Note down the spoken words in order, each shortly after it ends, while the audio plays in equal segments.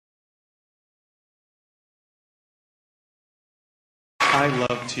I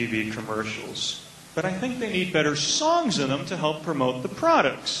love TV commercials, but I think they need better songs in them to help promote the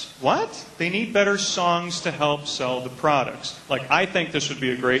products. What? They need better songs to help sell the products. Like, I think this would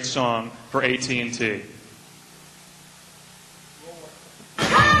be a great song for AT&T.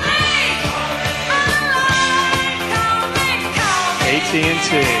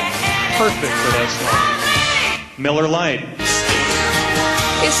 AT&T. Perfect for that song. Miller Lite.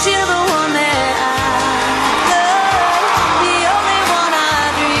 You're still the one that I love, the only one I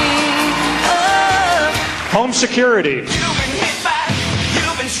dream of. Home Security. You've been hit by,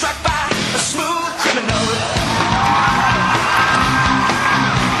 you've been struck by a smooth criminal.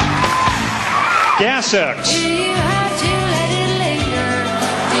 Gas X. Do you have to let it linger?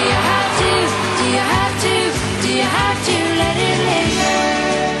 Do you have to? Do you have to? Do you have to let it linger?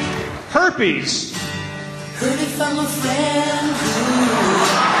 Herpes. Heard it from a friend who,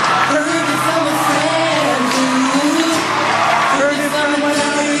 heard it from a friend who, heard it from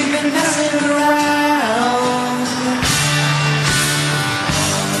another you've been messing around.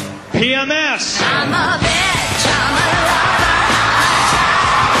 PMS. I'm a bitch, I'm a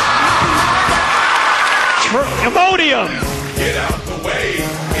lover, Imodium. Get out the way,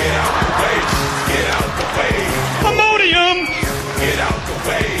 get out the way, get out the way. Imodium. Get out the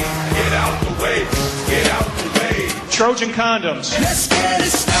way, get out the way, get out the way. Trojan condoms. Let's get it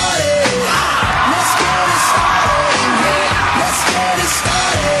started. Let's get it started in here. Let's get it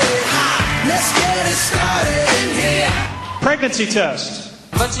started. Let's get it started in here. Pregnancy test.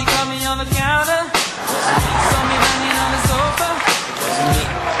 But she caught me on the counter, saw me banging on the sofa.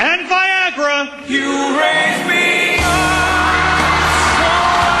 And Viagra. You raise me up so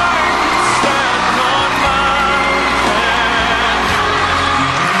I can stand on my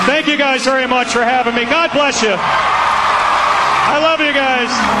own. Thank you guys very much for having me. God bless you. I love you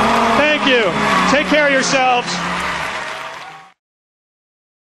guys. Thank you. Take care of yourselves.